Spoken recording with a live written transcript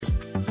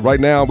Right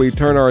now, we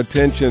turn our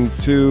attention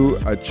to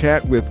a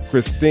chat with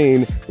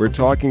Christine. We're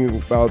talking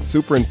about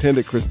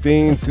Superintendent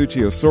Christine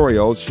Tucci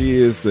Osorio. She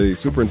is the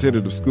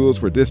Superintendent of Schools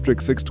for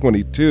District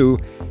 622.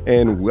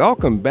 And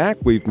welcome back.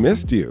 We've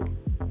missed you.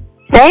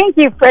 Thank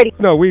you, Freddie.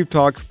 No, we've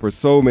talked for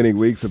so many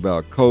weeks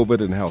about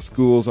COVID and how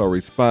schools are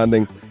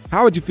responding.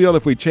 How would you feel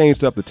if we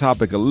changed up the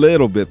topic a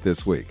little bit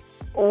this week?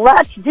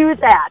 Let's do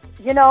that.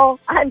 You know,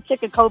 I'm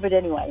sick of COVID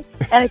anyway,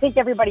 and I think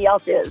everybody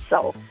else is.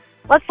 So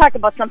let's talk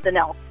about something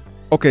else.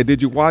 Okay,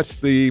 did you watch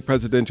the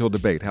presidential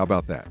debate? How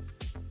about that?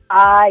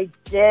 I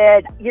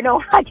did. You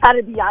know, I got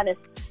to be honest.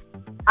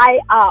 I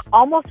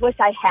almost wish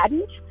I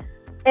hadn't.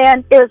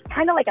 And it was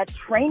kind of like a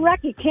train wreck.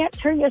 You can't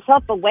turn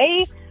yourself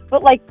away,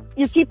 but like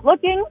you keep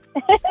looking.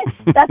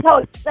 That's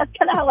kind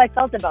of how I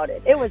felt about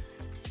it.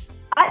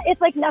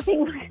 It's like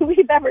nothing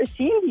we've ever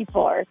seen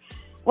before.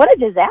 What a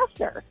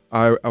disaster.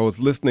 I was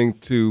listening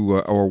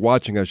to, or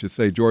watching, I should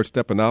say, George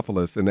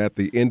Stephanopoulos, and at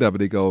the end of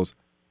it, he goes,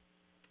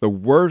 "The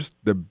worst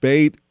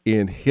debate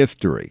in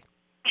history."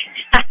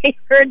 I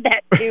heard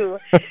that too.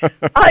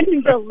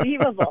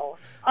 Unbelievable.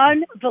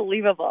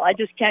 Unbelievable. I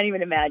just can't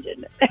even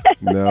imagine.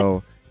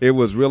 No, it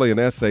was really an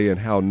essay in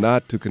how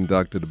not to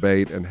conduct a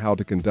debate and how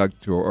to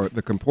conduct or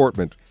the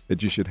comportment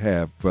that you should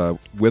have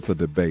with a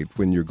debate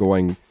when you're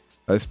going,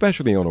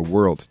 especially on a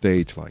world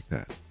stage like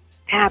that.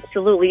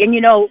 Absolutely. And, you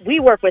know, we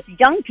work with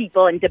young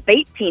people and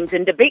debate teams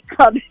and debate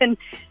clubs, and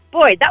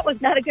boy, that was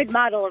not a good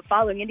model of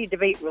following any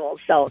debate rules.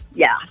 So,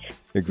 yeah,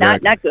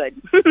 exactly. Not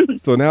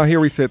good. So now here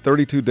we sit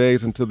 32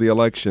 days until the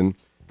election,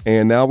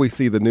 and now we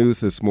see the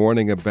news this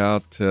morning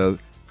about the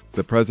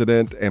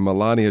president and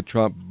Melania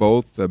Trump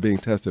both being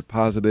tested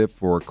positive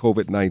for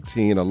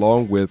COVID-19,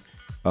 along with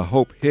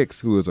Hope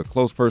Hicks, who is a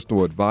close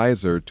personal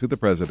advisor to the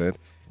president.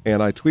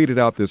 And I tweeted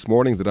out this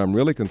morning that I'm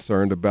really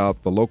concerned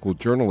about the local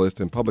journalists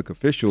and public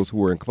officials who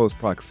were in close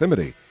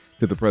proximity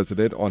to the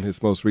president on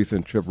his most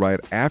recent trip right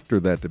after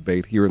that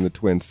debate here in the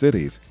Twin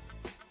Cities.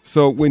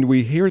 So when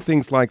we hear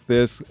things like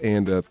this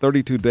and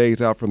 32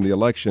 days out from the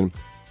election,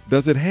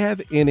 does it have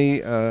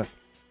any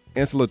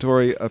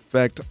ancillary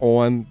effect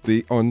on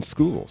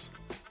schools?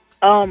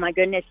 Oh, my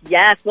goodness,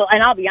 yes. Well,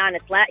 and I'll be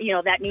honest,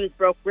 that news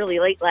broke really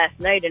late last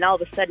night, and all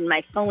of a sudden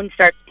my phone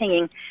starts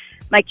pinging.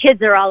 My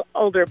kids are all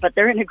older, but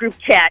they're in a group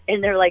chat,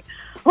 and they're like,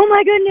 "Oh,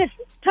 my goodness,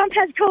 Trump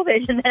has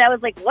COVID." And then I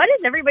was like, what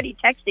is everybody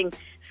texting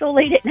so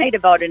late at night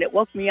about? And it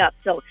woke me up.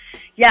 So,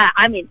 yeah,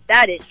 I mean,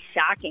 that is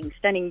shocking,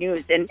 stunning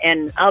news.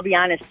 And I'll be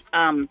honest,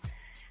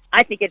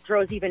 I think it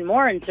throws even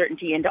more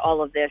uncertainty into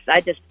all of this.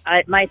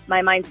 My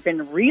mind's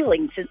been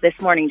reeling since this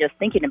morning just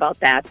thinking about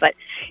that. But,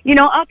 you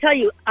know, I'll tell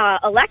you,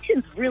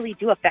 elections really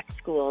do affect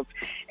schools.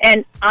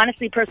 And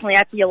honestly, personally,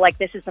 I feel like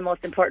this is the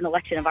most important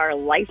election of our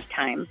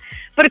lifetime.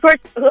 But, of course,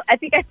 I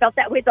think I felt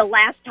that way the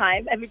last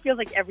time. I mean, it feels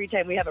like every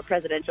time we have a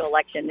presidential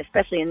election,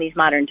 especially in these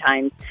modern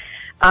times.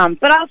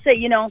 But I'll say,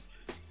 you know,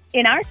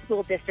 in our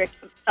school district,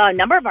 a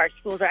number of our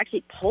schools are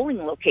actually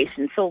polling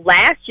locations. So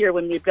last year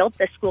when we built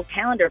the school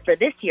calendar for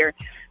this year,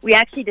 we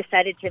actually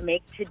decided to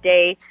make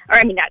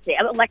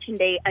election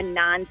day, a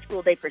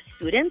non-school day for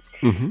students.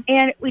 Mm-hmm.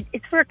 And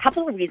it's for a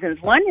couple of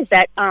reasons. One is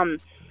that,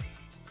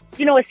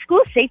 you know, with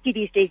school safety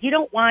these days, you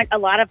don't want a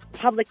lot of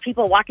public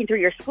people walking through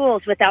your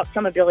schools without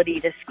some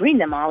ability to screen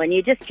them all. And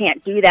you just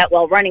can't do that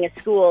while running a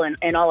school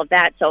and all of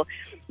that. So,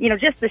 you know,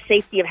 just the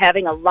safety of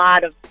having a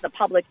lot of the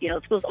public, you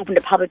know, schools open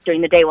to public during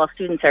the day while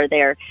students are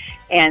there,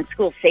 and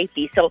school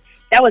safety. So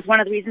that was one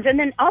of the reasons. And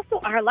then also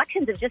our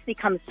elections have just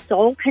become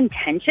so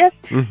contentious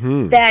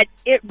that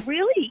it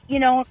really, you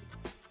know,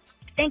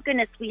 thank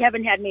goodness we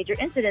haven't had major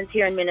incidents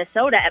here in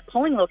Minnesota at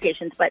polling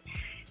locations, but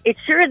it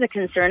sure is a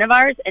concern of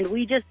ours, and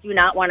we just do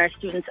not want our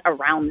students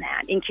around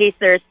that in case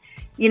there's,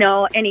 you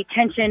know, any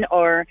tension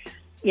or,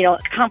 you know,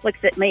 conflicts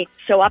that may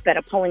show up at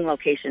a polling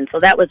location. So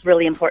that was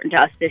really important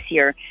to us this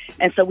year.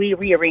 And so we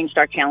rearranged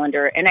our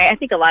calendar. And I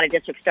think a lot of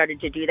districts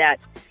started to do that,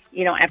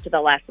 you know, after the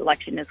last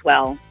election as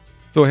well.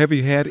 So have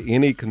you had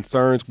any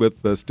concerns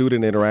with the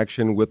student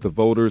interaction with the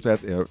voters at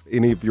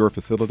any of your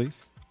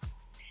facilities?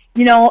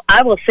 You know,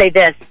 I will say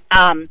this.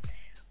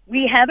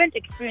 We haven't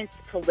experienced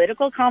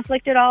political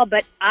conflict at all,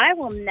 but I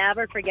will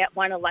never forget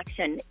one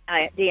election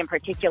day in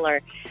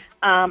particular.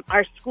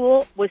 Our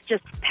school was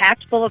just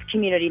packed full of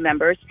community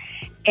members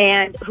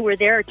and who were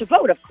there to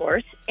vote, of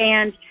course.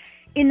 And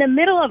in the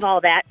middle of all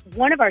that,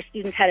 one of our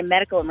students had a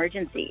medical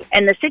emergency.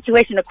 And the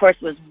situation, of course,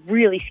 was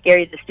really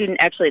scary. The student,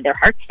 actually, their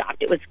heart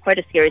stopped. It was quite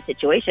a scary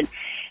situation.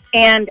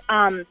 And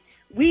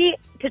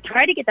to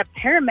try to get the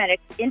paramedics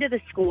into the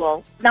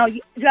school, now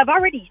you have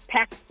already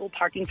packed school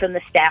parking from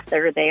the staff that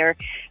are there,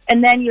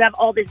 and then you have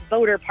all this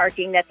voter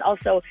parking that's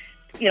also,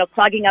 you know,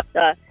 clogging up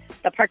the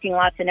parking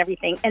lots and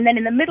everything. And then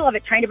in the middle of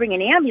it, trying to bring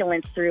an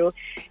ambulance through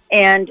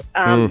and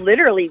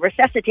literally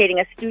resuscitating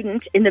a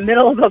student in the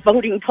middle of a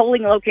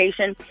polling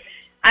location.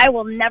 I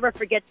will never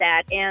forget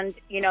that. And,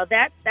 you know,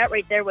 that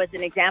right there was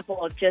an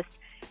example of just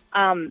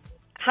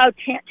how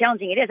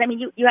challenging it is. I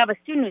mean, you have a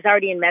student who's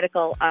already in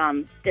medical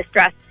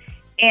distress,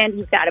 and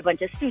you've got a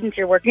bunch of students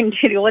you're working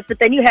to deal with, but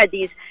then you had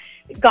these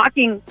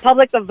gawking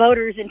public of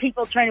voters and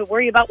people trying to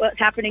worry about what's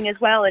happening as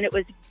well, and it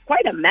was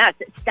quite a mess.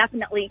 It's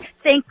definitely,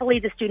 thankfully,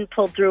 the student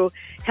pulled through,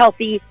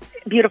 healthy,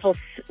 beautiful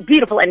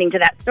ending to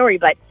that story,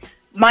 but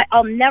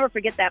I'll never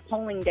forget that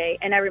polling day,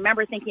 and I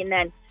remember thinking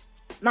then,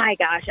 my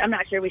gosh, I'm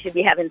not sure we should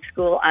be having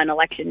school on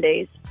election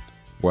days.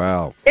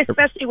 Wow.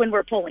 Especially when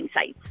we're polling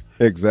sites.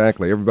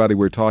 Exactly. Everybody,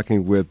 we're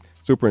talking with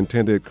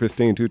Superintendent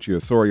Christine Tucci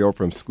Osorio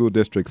from School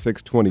District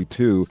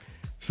 622.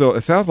 So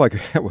it sounds like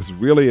that was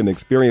really an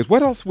experience.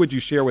 What else would you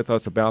share with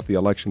us about the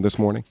election this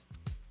morning?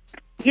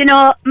 You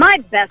know, my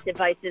best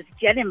advice is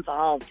get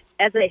involved.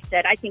 As I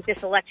said, I think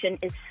this election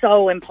is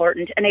so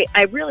important. And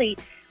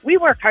we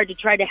work hard to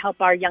try to help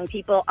our young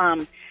people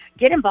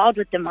get involved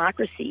with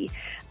democracy.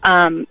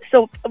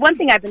 So one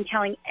thing I've been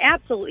telling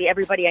absolutely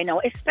everybody I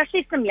know,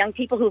 especially some young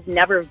people who've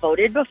never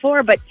voted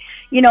before, but,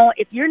 you know,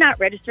 if you're not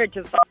registered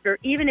to vote, or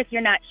even if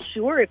you're not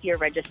sure if you're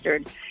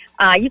registered,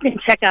 you can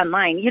check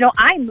online. You know,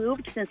 I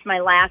moved since my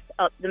last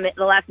the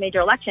last major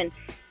election,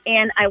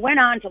 and I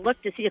went on to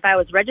look to see if I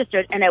was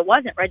registered, and I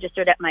wasn't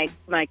registered at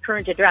my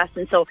current address.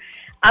 And so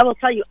I will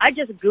tell you, I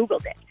just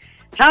Googled it.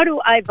 How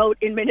do I vote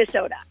in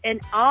Minnesota?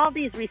 And all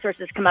these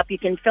resources come up. You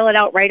can fill it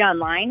out right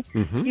online.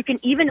 Mm-hmm. You can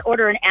even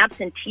order an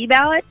absentee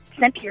ballot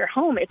sent to your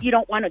home if you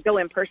don't want to go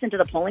in person to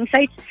the polling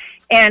sites.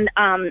 And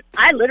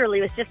I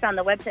literally was just on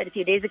the website a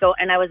few days ago,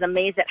 and I was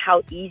amazed at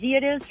how easy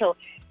it is. So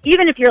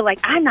even if you're like,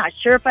 I'm not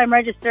sure if I'm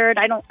registered,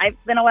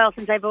 I've been a while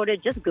since I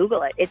voted, just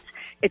Google it.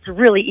 It's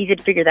really easy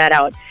to figure that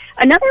out.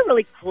 Another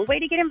really cool way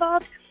to get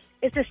involved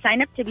is to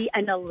sign up to be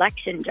an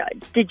election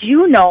judge. Did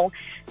you know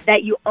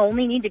that you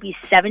only need to be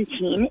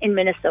 17 in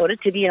Minnesota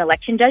to be an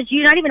election judge?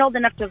 You're not even old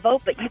enough to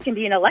vote, but you can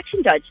be an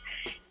election judge.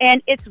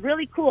 And it's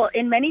really cool.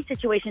 In many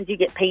situations, you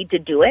get paid to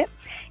do it.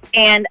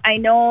 And I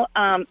know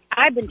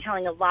I've been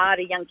telling a lot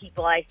of young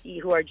people I see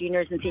who are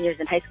juniors and seniors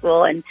in high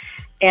school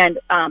and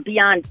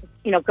beyond,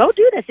 you know, go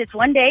do this. It's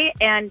one day,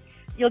 and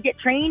you'll get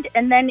trained,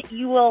 and then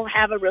you will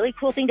have a really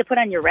cool thing to put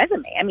on your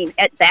resume. I mean,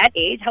 at that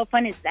age, how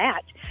fun is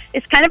that?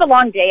 It's kind of a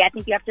long day. I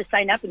think you have to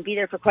sign up and be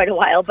there for quite a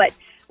while, but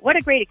what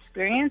a great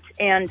experience.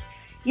 And,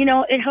 you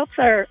know, it helps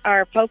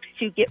our folks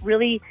to get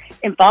really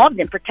involved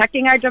in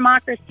protecting our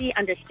democracy,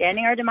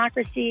 understanding our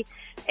democracy.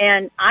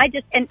 And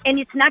and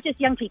it's not just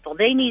young people.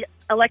 They need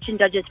election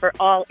judges for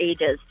all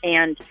ages.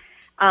 And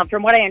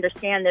from what I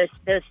understand,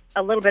 there's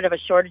a little bit of a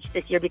shortage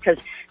this year because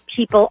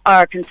people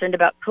are concerned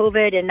about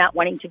COVID and not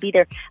wanting to be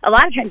there. A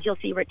lot of times you'll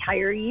see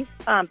retirees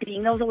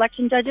being those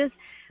election judges,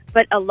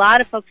 but a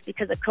lot of folks,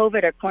 because of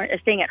COVID, are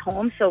staying at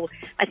home. So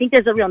I think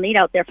there's a real need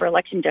out there for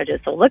election judges.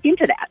 So look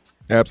into that.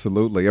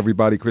 Absolutely.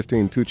 Everybody,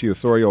 Christine Tucci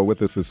Osorio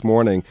with us this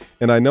morning.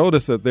 And I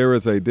noticed that there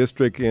is a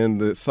district in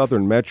the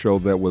Southern Metro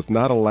that was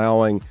not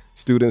allowing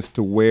students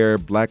to wear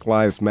Black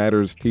Lives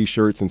Matters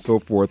T-shirts and so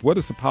forth. What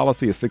is the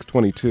policy at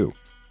 622?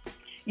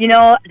 You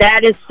know,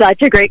 that is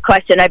such a great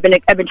question. I've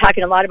been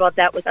talking a lot about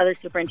that with other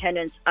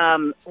superintendents.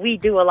 We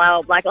do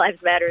allow Black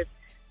Lives Matters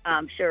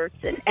shirts,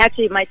 and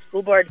actually my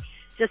school board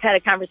just had a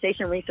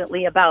conversation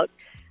recently about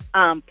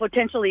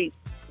potentially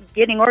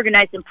getting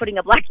organized and putting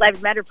a Black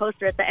Lives Matter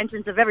poster at the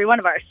entrance of every one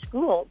of our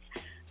schools.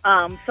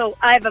 So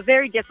I have a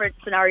very different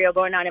scenario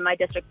going on in my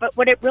district. But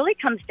what it really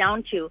comes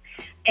down to,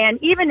 and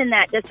even in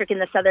that district in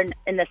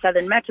the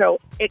southern metro,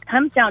 it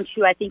comes down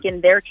to, I think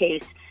in their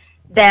case,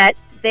 that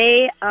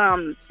they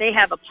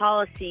have a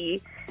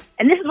policy,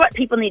 and this is what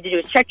people need to do,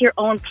 is check your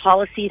own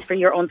policies for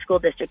your own school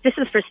district. This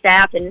is for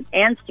staff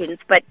and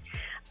students, but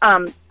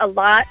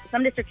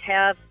some districts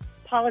have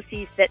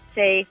policies that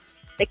say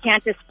they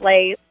can't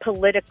display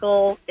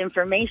political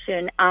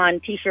information on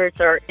T-shirts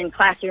or in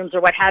classrooms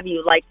or what have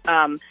you, like,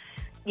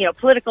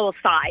 political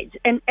sides.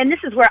 And this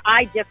is where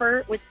I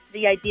differ with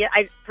the idea.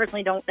 I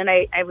personally don't, and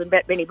I would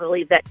bet many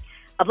believe that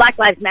a Black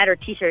Lives Matter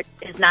T-shirt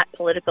is not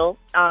political,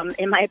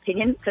 in my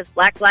opinion, because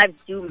Black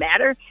lives do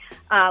matter.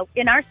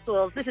 In our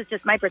schools, this is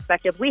just my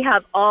perspective, we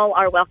have all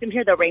our welcome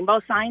here, the rainbow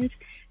signs,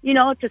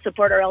 to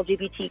support our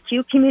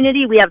LGBTQ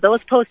community. We have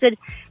those posted,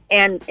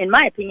 and in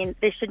my opinion,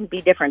 they shouldn't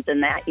be different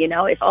than that.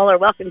 If all are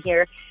welcome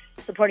here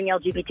supporting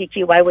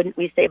LGBTQ, why wouldn't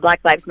we say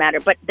Black Lives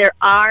Matter? But there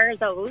are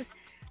those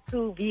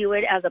who view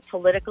it as a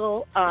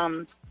political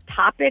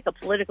topic, a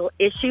political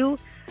issue,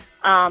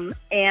 and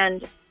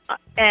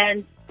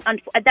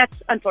that's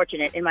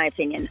unfortunate, in my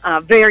opinion,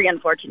 very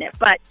unfortunate.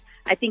 But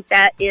I think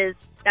that's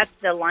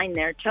the line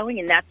they're towing,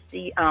 and that's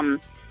the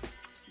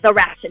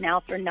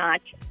rationale for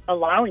not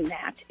allowing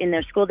that in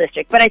their school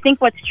district. But I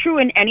think what's true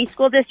in any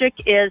school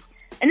district is,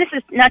 and this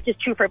is not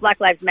just true for Black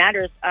Lives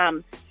Matters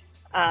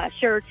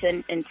shirts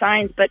and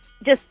signs, but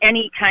just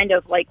any kind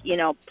of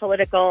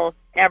political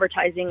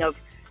advertising of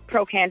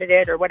pro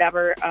candidate or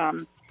whatever.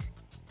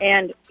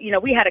 And,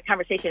 we had a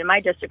conversation in my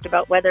district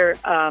about whether,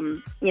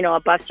 a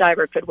bus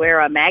driver could wear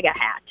a MAGA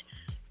hat.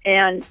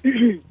 And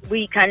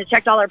we kind of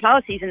checked all our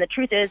policies. And the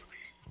truth is,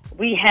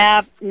 we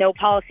have no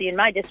policy in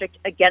my district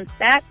against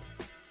that.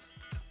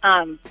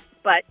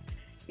 But,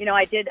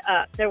 I did,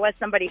 there was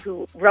somebody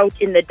who wrote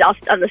in the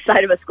dust on the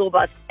side of a school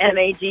bus,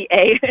 MAGA.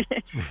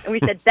 And we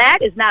said, that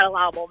is not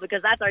allowable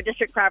because that's our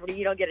district property.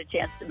 You don't get a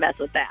chance to mess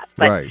with that.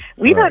 But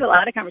we've had a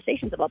lot of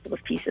conversations about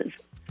those pieces.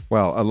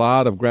 Well, a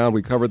lot of ground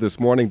we covered this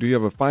morning. Do you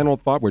have a final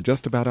thought? We're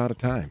just about out of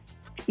time.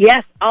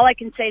 Yes, all I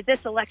can say,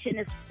 this election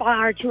is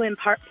far too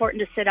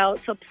important to sit out,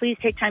 so please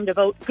take time to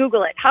vote.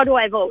 Google it. How do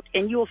I vote?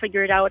 And you will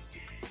figure it out.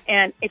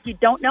 And if you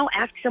don't know,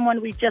 ask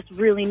someone. We just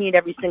really need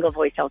every single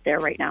voice out there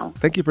right now.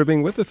 Thank you for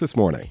being with us this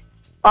morning.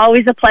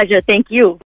 Always a pleasure. Thank you.